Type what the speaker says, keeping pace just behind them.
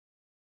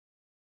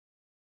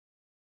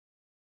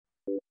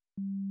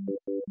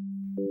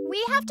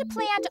We have to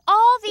plant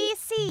all these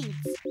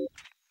seeds.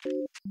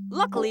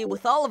 Luckily,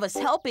 with all of us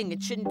helping,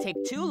 it shouldn't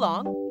take too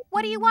long.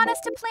 What do you want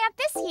us to plant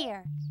this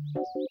year?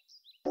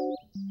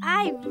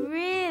 I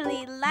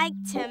really like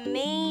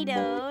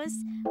tomatoes,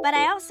 but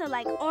I also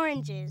like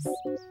oranges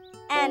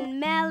and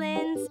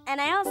melons,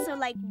 and I also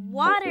like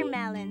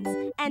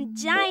watermelons and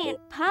giant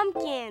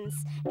pumpkins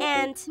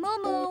and...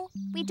 Moo,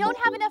 we don't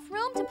have enough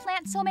room to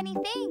plant so many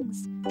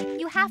things.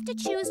 You have to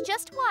choose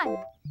just one.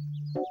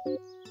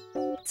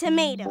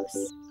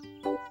 Tomatoes.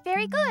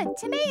 Very good,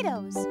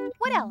 tomatoes.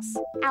 What else?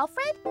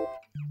 Alfred?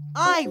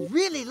 I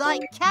really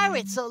like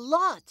carrots a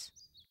lot.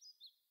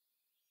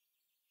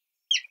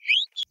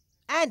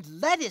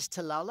 And lettuce,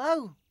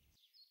 Talalo.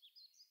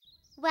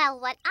 Well,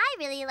 what I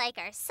really like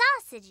are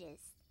sausages.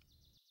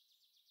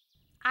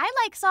 I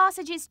like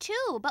sausages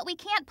too, but we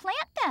can't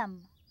plant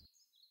them.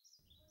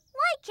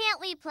 Why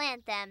can't we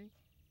plant them?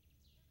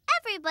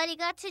 Everybody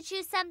got to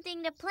choose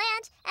something to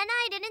plant, and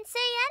I didn't say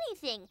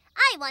anything.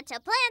 I want to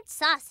plant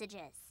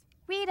sausages.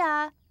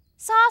 Rita,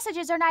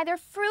 sausages are neither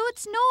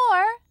fruits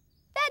nor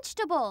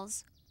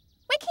vegetables.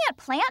 We can't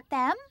plant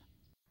them.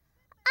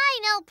 I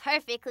know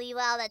perfectly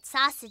well that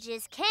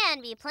sausages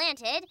can be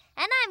planted,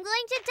 and I'm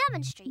going to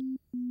demonstrate.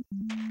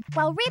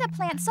 While Rita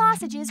plants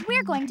sausages,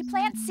 we're going to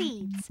plant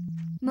seeds.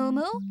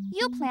 Moo,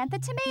 you plant the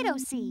tomato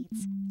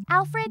seeds.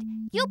 Alfred,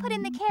 you put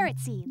in the carrot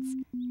seeds.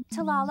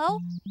 Talalo,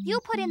 you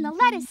put in the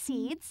lettuce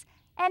seeds.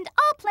 And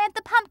I'll plant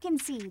the pumpkin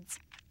seeds.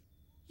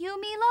 You,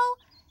 Milo,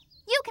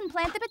 you can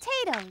plant the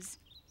potatoes.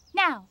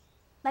 Now,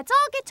 let's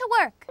all get to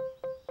work.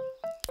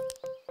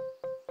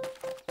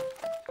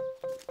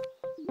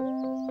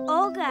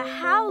 Olga,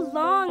 how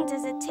long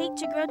does it take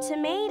to grow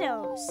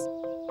tomatoes?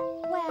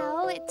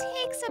 Well, it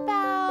takes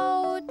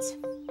about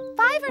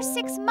 5 or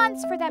 6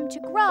 months for them to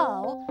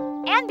grow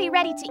and be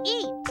ready to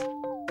eat.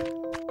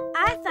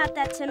 I thought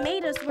that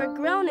tomatoes were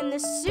grown in the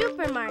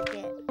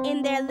supermarket,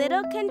 in their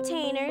little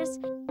containers,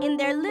 in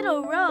their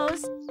little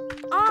rows,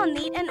 all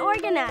neat and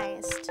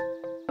organized.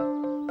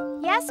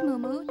 Yes,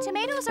 Moo,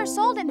 tomatoes are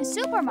sold in the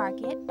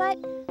supermarket, but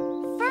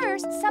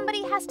first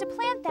somebody has to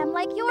plant them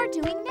like you're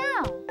doing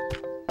now.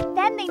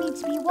 Then they need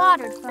to be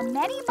watered for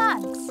many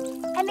months,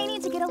 and they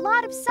need to get a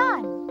lot of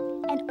sun.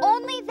 And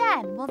only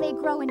then will they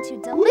grow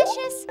into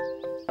delicious,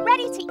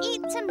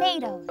 ready-to-eat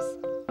tomatoes.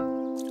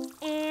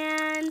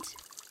 And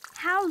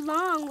how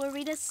long will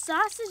Rita's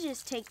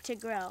sausages take to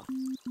grow?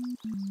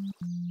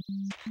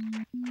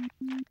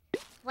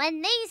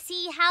 When they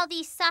see how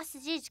these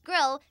sausages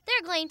grow,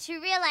 they're going to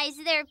realize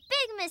their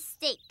big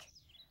mistake.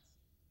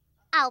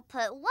 I'll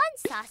put one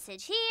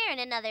sausage here and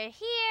another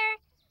here.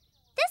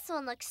 This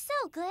one looks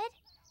so good.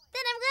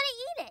 Then I'm going to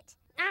eat it.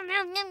 Nom,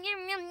 nom, nom,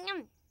 nom, nom,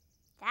 nom.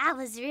 That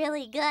was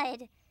really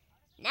good.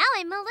 Now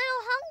I'm a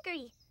little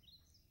hungry.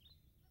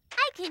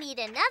 I can eat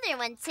another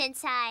one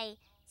since I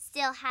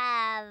still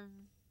have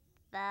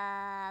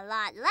a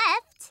lot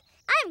left.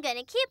 I'm going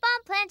to keep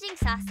on planting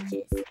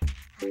sausages.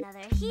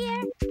 Another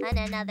here and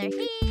another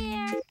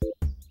here.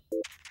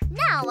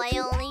 Now I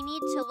only need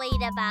to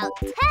wait about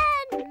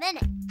 10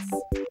 minutes.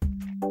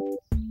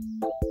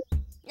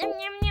 Yum,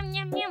 yum, yum,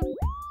 yum, yum.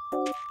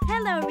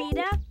 Hello,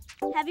 Rita.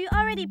 Have you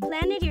already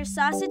planted your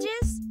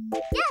sausages?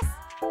 Yes,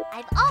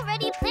 I've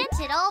already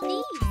planted all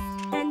these.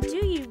 And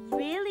do you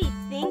really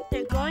think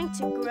they're going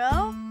to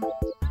grow?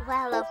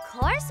 Well, of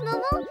course,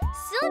 Mumu.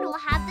 Soon we'll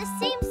have the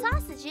same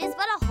sausages,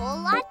 but a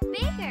whole lot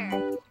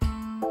bigger.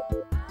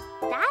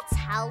 That's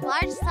how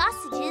large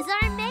sausages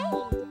are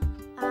made.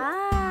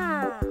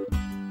 Ah.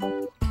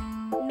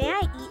 May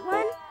I eat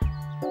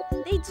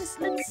one? They just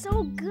look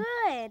so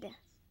good.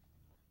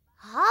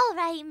 All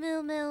right,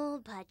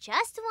 Mumu, but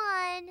just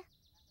one.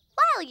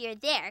 While you're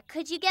there,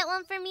 could you get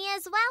one for me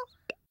as well?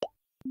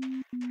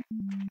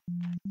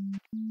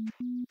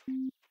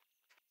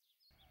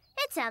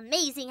 It's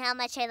amazing how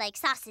much I like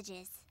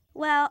sausages.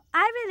 Well,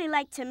 I really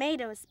like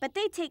tomatoes, but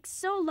they take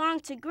so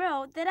long to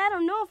grow that I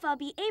don't know if I'll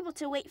be able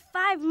to wait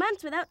 5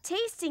 months without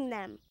tasting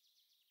them.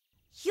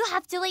 You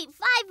have to wait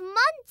 5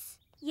 months?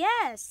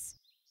 Yes.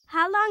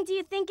 How long do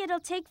you think it'll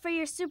take for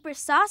your super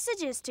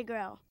sausages to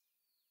grow?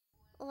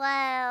 Well,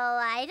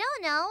 I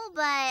don't know,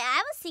 but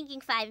I was thinking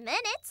 5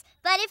 minutes.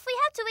 But if we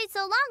have to wait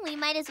so long, we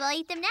might as well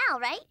eat them now,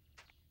 right?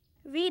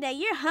 Rita,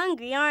 you're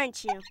hungry,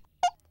 aren't you?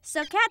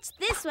 So catch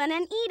this one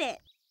and eat it.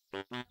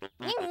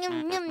 Yum,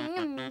 yum, yum,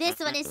 yum. This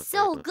one is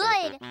so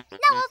good.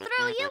 Now I'll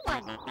throw you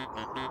one.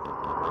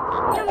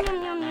 Yum,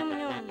 yum, yum, yum,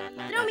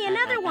 yum. Throw me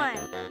another one.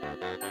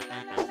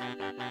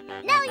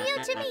 Now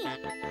you to me.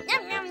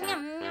 Yum, yum,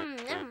 yum, yum,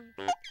 yum.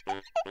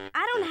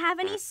 I don't have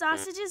any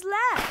sausages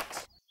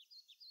left.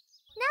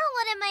 Now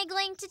what am I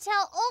going to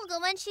tell Olga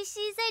when she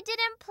sees I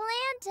didn't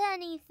plant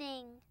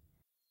anything?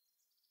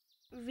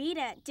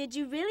 Rita, did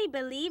you really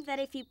believe that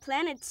if you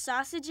planted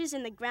sausages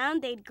in the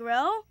ground, they'd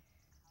grow?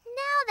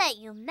 Now that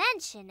you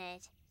mention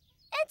it,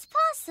 it's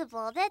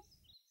possible that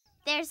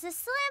there's a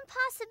slim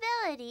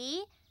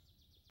possibility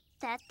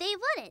that they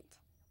wouldn't.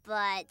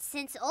 But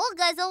since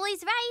Olga's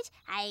always right,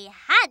 I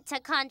had to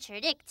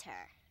contradict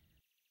her.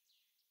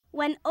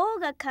 When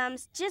Olga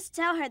comes, just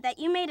tell her that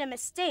you made a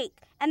mistake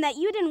and that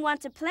you didn't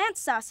want to plant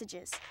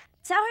sausages.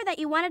 Tell her that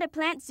you wanted to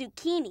plant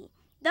zucchini.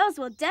 Those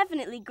will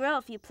definitely grow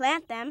if you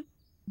plant them.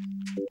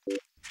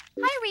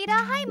 Hi, Rita.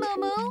 Hi,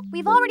 Moo.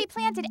 We've already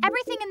planted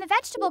everything in the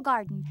vegetable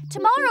garden.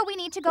 Tomorrow we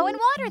need to go and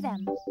water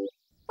them.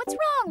 What's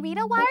wrong,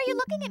 Rita? Why are you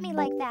looking at me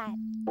like that?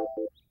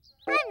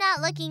 I'm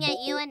not looking at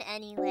you in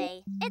any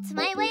way. It's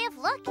my way of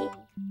looking.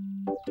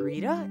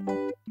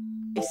 Rita?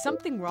 Is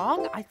something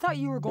wrong? I thought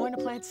you were going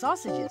to plant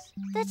sausages.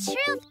 The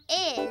truth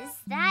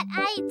is that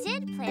I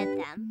did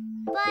plant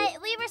them,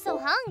 but we were so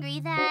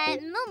hungry that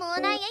Mumu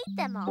and I ate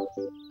them all.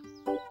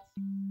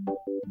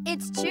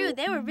 It's true,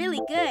 they were really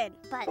good.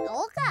 But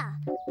Olga,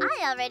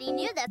 I already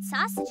knew that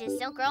sausages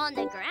don't grow on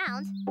the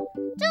ground.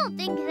 Don't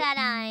think that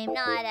I'm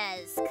not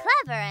as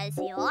clever as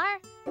you are.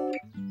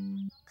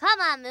 Come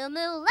on,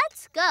 Mumu,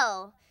 let's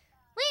go.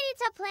 We need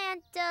to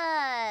plant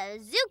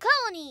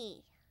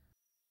zucchini.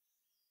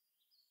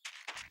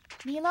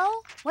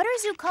 Milo, what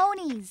are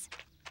zucconis?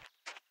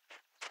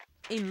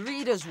 In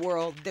Rita's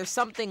world, there's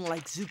something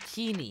like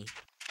zucchini.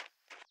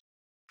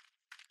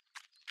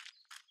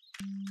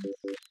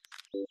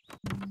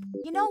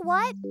 You know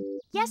what?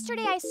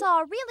 Yesterday I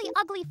saw a really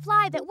ugly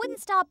fly that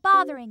wouldn't stop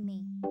bothering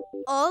me.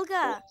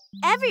 Olga,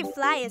 every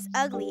fly is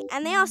ugly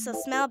and they also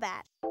smell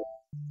bad.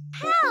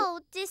 How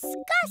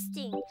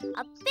disgusting!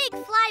 A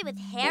big fly with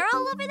hair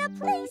all over the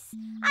place?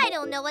 I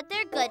don't know what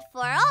they're good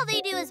for. All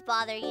they do is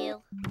bother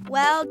you.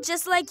 Well,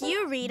 just like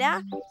you,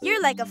 Rita.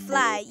 You're like a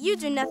fly. You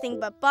do nothing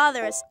but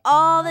bother us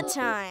all the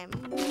time.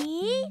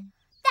 Me?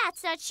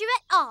 That's not true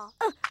at all.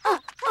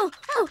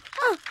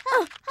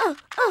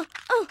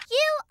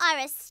 You are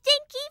a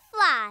stinky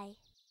fly.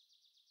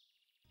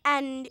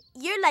 And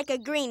you're like a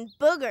green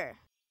booger.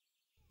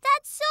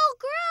 That's so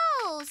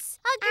gross.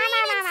 A green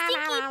and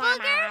stinky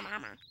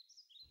booger.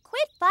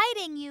 Quit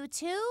fighting, you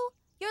two.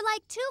 You're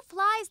like two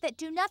flies that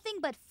do nothing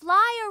but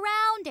fly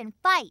around and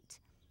fight.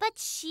 But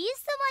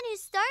she's the one who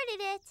started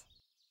it.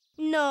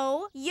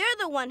 No, you're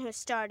the one who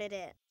started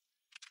it.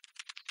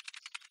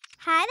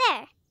 Hi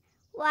there.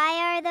 Why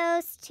are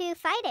those two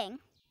fighting?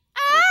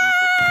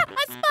 Ah!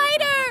 A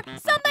spider!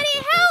 Somebody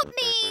help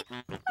me!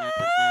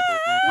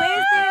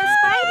 Where's there a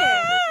spider?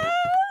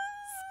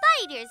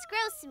 Spiders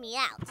gross me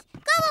out.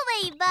 Go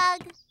away,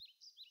 bug.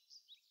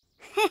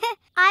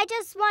 I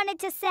just wanted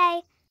to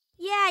say...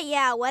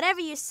 Yeah, whatever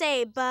you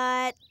say,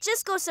 but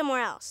just go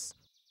somewhere else.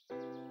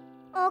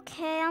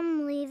 Okay,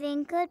 I'm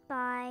leaving.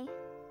 Goodbye.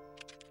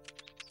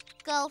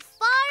 Go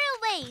far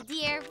away,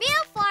 dear.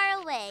 Real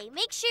far away.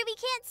 Make sure we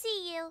can't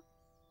see you.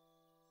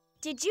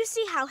 Did you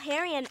see how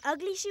hairy and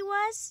ugly she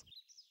was?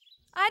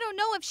 I don't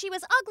know if she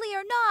was ugly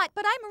or not,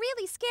 but I'm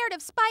really scared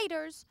of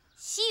spiders.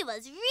 She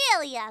was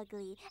really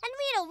ugly, and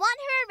we don't want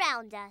her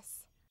around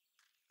us.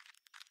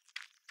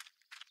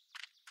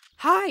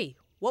 Hi!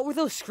 What were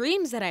those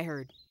screams that I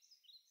heard?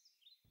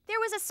 There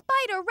was a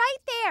spider right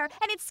there,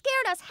 and it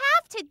scared us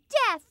half to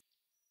death.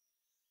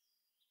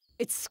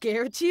 It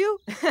scared you?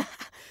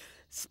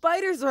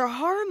 Spiders are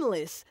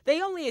harmless.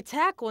 They only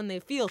attack when they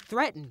feel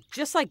threatened,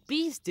 just like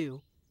bees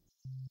do.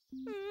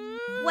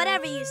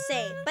 Whatever you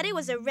say, but it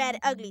was a red,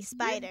 ugly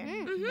spider.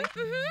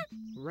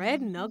 Red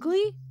and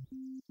ugly?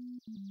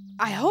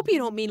 I hope you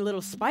don't mean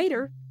little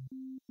spider.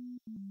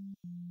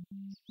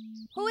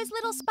 Who is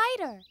Little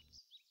Spider?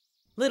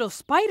 Little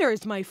Spider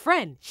is my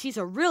friend. She's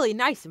a really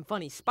nice and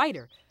funny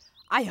spider.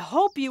 I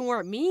hope you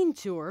weren't mean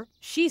to her.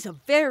 She's a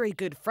very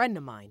good friend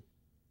of mine.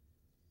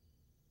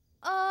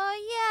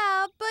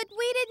 Yeah, but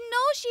we didn't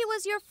know she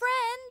was your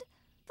friend.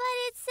 But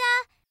it's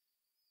a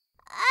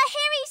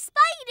hairy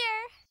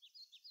spider.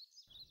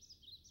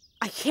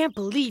 I can't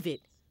believe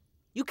it.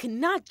 You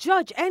cannot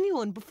judge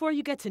anyone before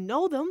you get to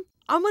know them.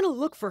 I'm gonna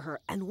look for her,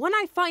 and when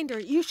I find her,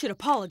 you should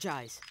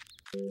apologize.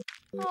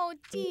 Oh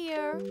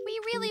dear, we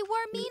really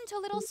were mean to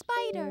Little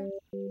Spider.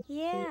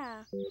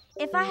 Yeah.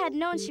 If I had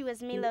known she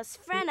was Milo's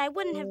friend, I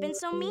wouldn't have been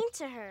so mean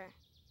to her.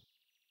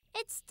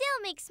 It still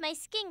makes my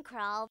skin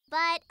crawl, but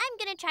I'm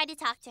gonna try to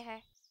talk to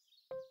her.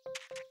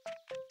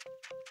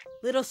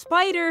 Little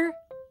Spider!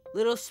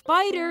 Little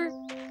Spider!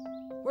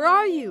 Where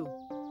are you?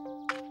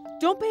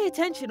 Don't pay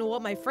attention to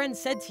what my friend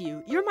said to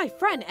you. You're my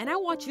friend, and I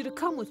want you to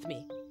come with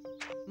me.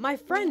 My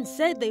friend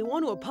said they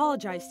want to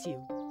apologize to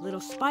you. Little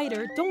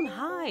Spider, don't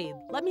hide.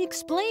 Let me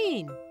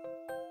explain.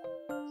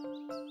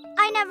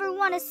 I never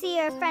want to see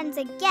our friends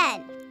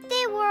again.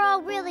 They were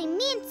all really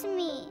mean to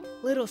me.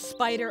 Little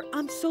Spider,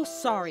 I'm so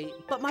sorry,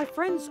 but my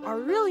friends are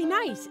really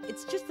nice.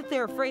 It's just that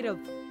they're afraid of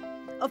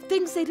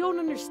things they don't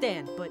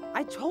understand. But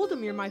I told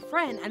them you're my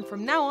friend, and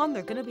from now on,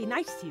 they're gonna be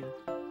nice to you.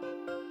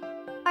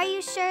 Are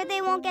you sure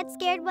they won't get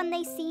scared when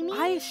they see me?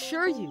 I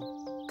assure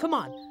you. Come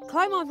on,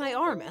 climb on my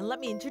arm and let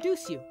me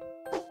introduce you.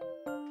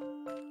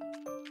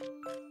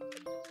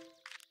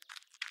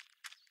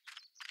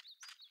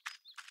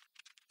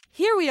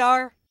 Here we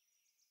are.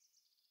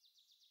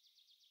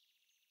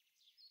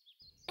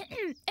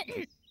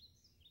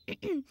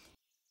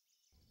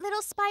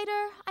 Little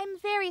Spider, I'm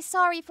very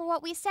sorry for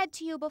what we said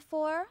to you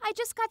before. I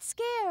just got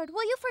scared.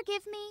 Will you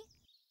forgive me?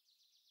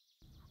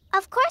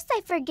 Of course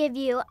I forgive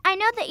you. I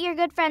know that you're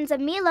good friends of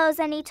Milo's,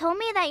 and he told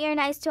me that you're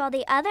nice to all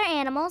the other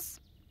animals.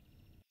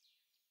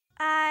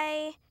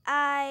 I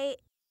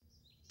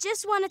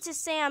just wanted to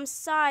say I'm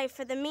sorry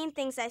for the mean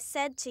things I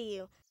said to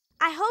you.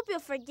 I hope you'll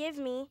forgive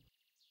me.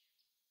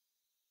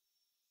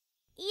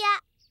 Yeah,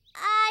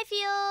 I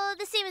feel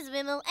the same as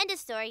Moo. End of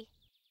story.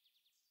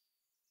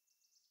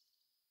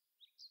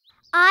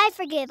 I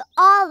forgive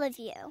all of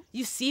you.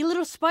 You see,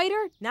 little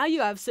spider? Now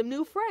you have some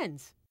new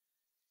friends.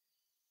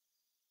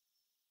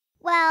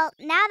 Well,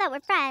 now that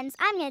we're friends,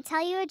 I'm going to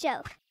tell you a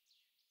joke.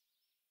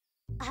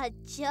 A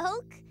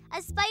joke?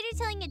 A spider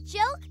telling a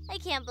joke? I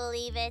can't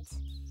believe it.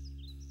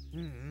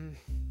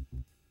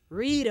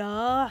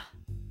 Rita.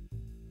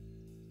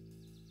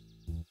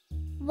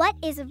 What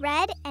is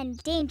red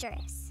and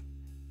dangerous?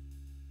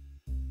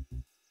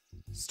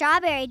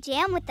 Strawberry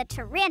jam with the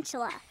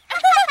tarantula.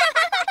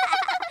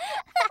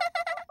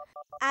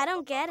 I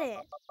don't get it.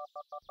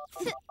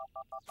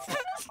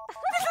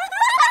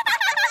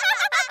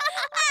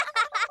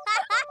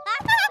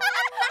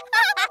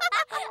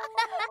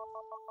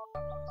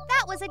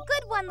 That was a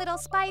good one, little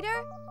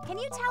spider. Can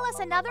you tell us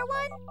another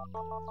one?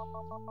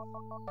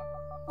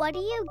 What do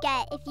you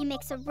get if you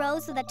mix a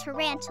rose with a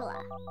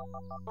tarantula?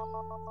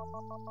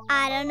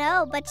 I don't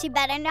know, but you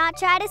better not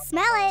try to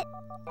smell it.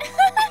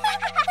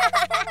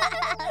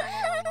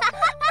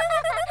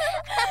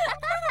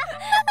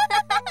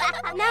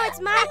 Now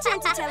it's my turn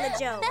to tell a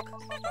joke.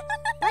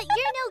 But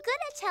you're no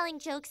good at telling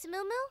jokes,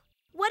 Moo.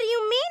 What do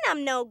you mean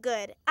I'm no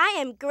good? I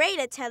am great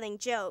at telling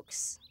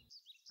jokes.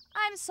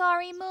 I'm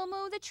sorry,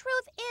 Moo. The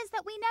truth is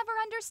that we never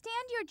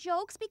understand your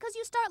jokes because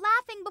you start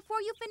laughing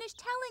before you finish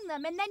telling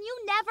them, and then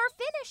you never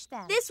finish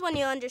them. This one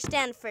you'll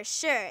understand for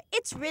sure.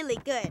 It's really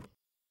good.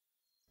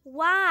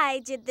 Why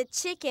did the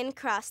chicken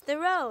cross the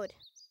road?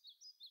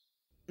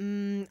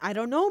 I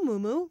don't know,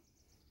 Moo.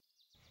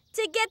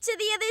 To get to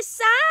the other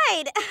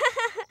side.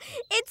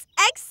 It's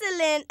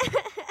excellent.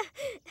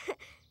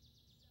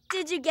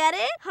 Did you get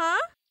it,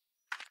 huh?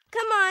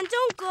 Come on,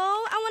 don't go.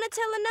 I want to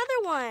tell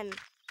another one.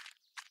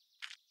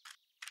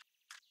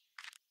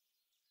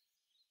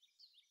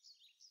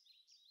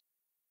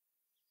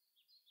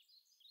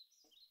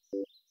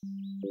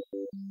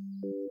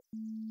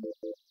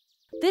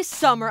 This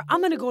summer,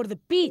 I'm gonna go to the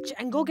beach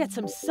and go get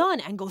some sun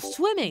and go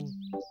swimming.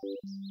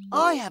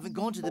 I haven't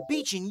gone to the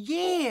beach in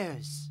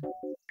years.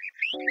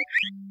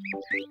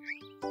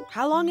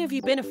 How long have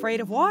you been afraid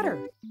of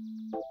water?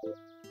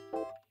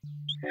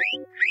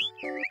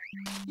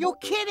 You're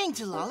kidding,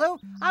 Talalo.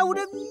 I would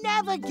have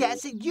never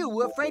guessed that you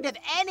were afraid of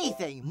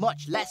anything,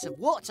 much less of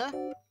water.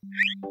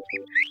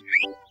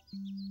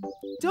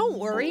 Don't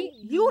worry,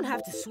 you won't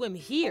have to swim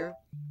here.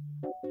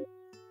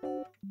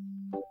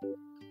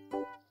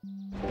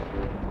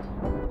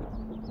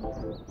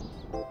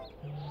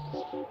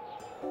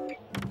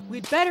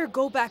 We'd better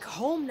go back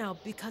home now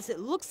because it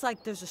looks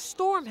like there's a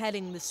storm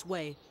heading this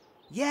way.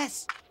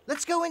 Yes,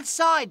 let's go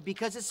inside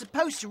because it's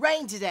supposed to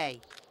rain today.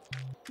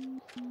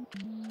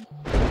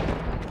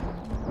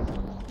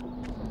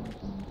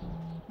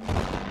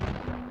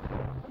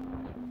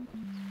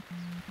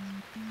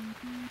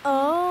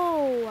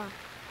 Oh.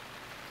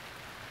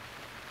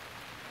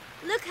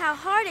 Look how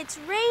hard it's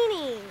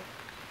raining.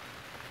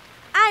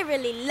 I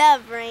really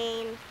love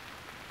rain.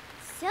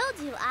 So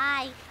do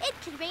I. It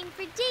could rain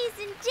for days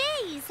and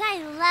days. I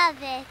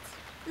love it.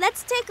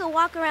 Let's take a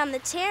walk around the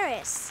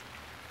terrace.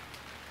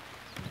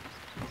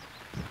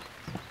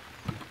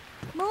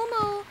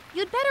 Moo,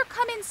 you'd better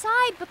come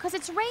inside because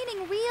it's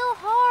raining real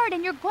hard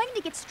and you're going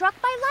to get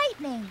struck by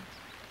lightning.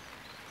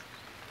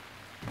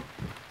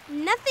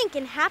 Nothing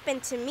can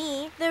happen to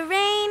me. The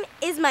rain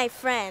is my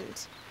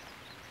friend.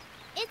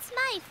 It's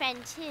my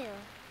friend, too.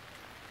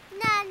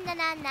 Na na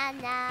na na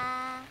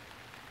na.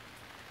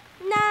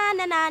 Na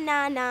na na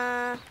na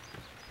na.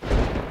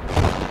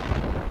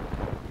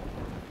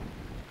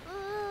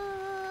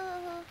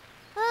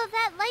 Oh,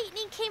 that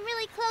lightning came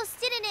really close,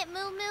 didn't it,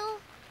 Moo?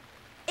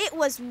 It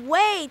was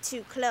way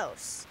too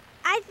close.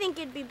 I think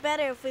it'd be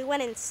better if we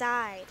went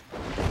inside.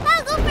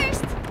 I'll go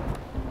first.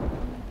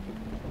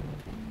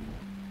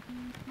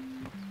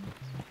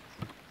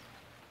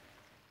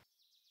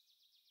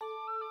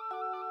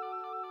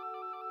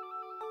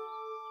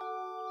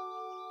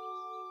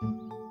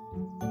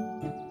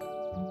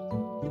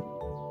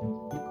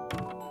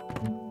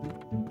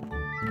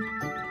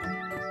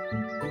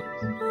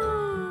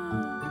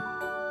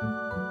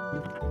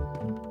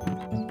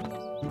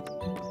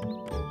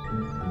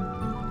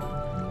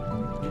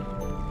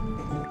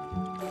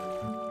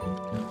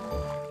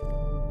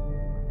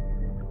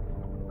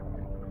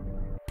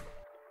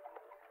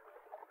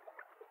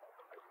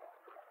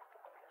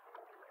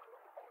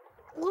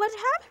 What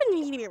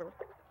happened here?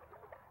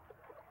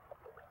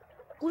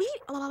 We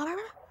are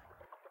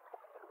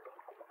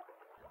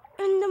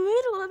in the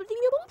middle of the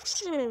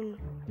ocean.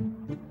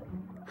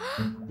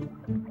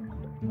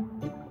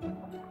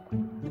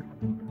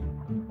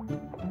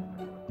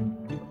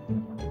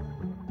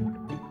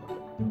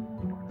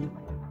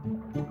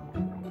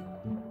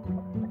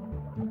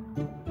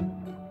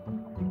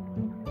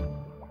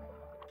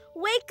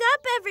 Wake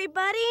up, everybody!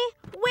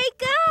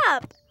 wake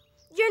up!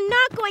 You're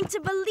not going to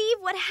believe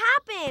what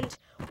happened.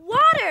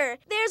 Water!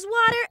 There's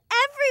water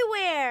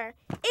everywhere!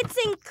 It's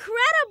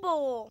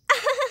incredible!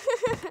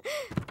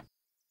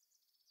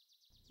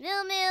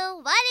 Moo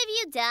Moo, what have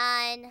you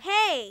done?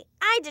 Hey,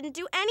 I didn't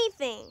do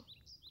anything.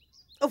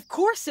 Of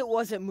course it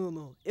wasn't Moo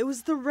Moo. It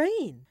was the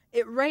rain.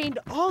 It rained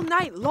all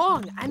night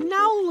long, and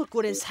now look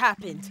what has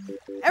happened.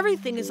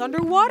 Everything is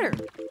underwater.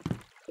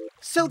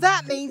 So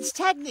that means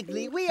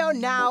technically we are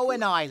now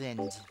an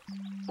island.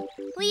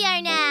 We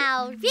are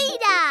now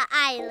Rita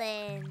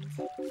Island.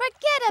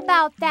 Forget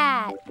about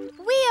that.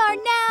 We are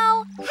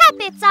now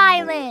Happets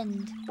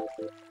Island.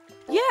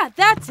 Yeah,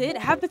 that's it,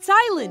 Happets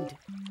Island.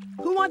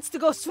 Who wants to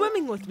go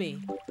swimming with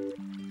me?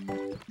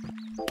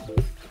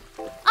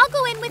 I'll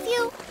go in with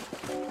you.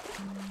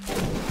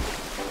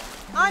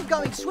 I'm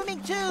going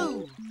swimming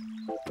too.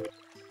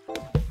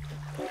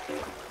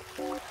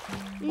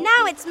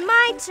 Now it's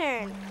my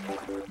turn.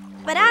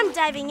 But I'm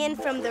diving in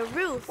from the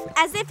roof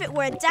as if it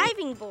were a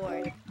diving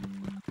board.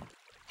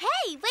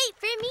 Hey, wait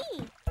for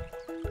me.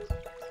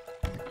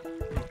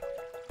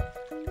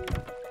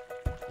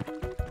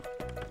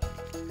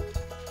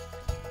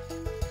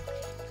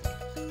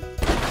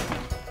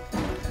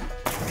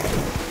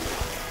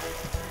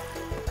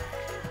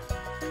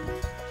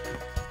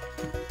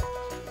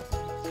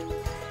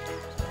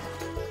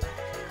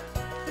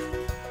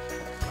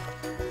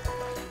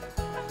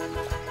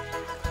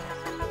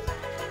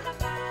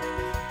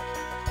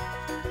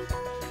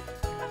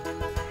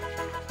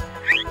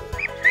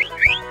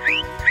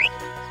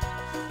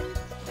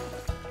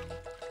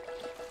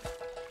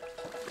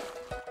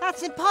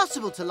 That's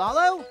impossible,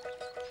 Talalo.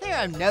 There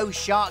are no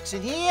sharks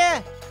in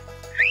here.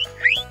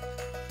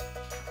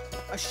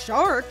 A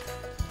shark?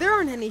 There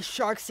aren't any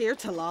sharks here,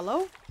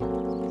 Talalo.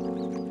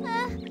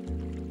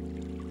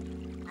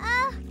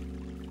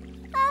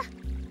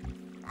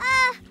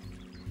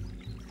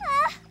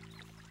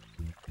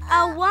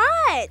 A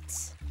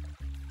what?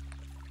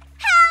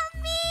 Help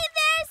me!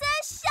 There's a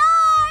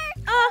shark!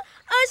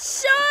 A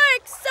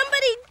shark!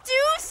 Somebody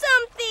do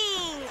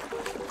something!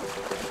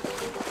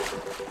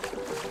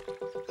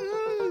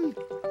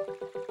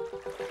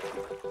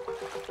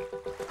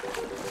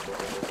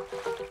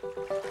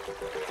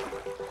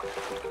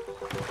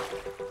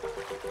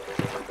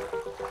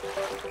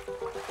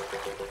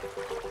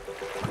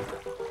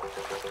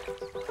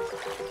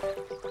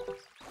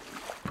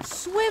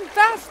 Swim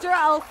faster,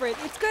 Alfred.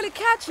 It's going to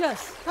catch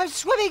us. I'm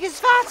swimming as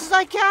fast as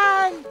I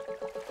can.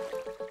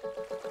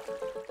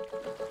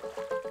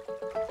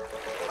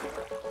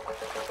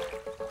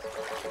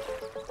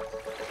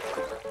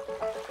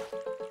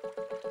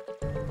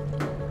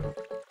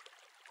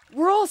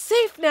 We're all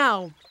safe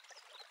now.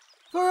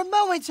 For a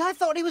moment, I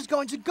thought he was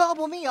going to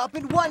gobble me up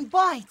in one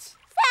bite.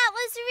 That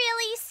was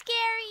really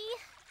scary.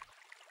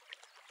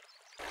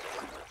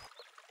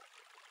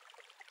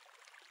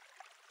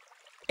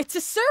 It's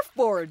a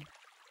surfboard.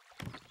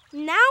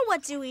 Now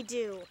what do we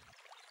do?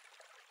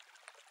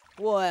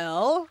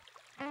 Well...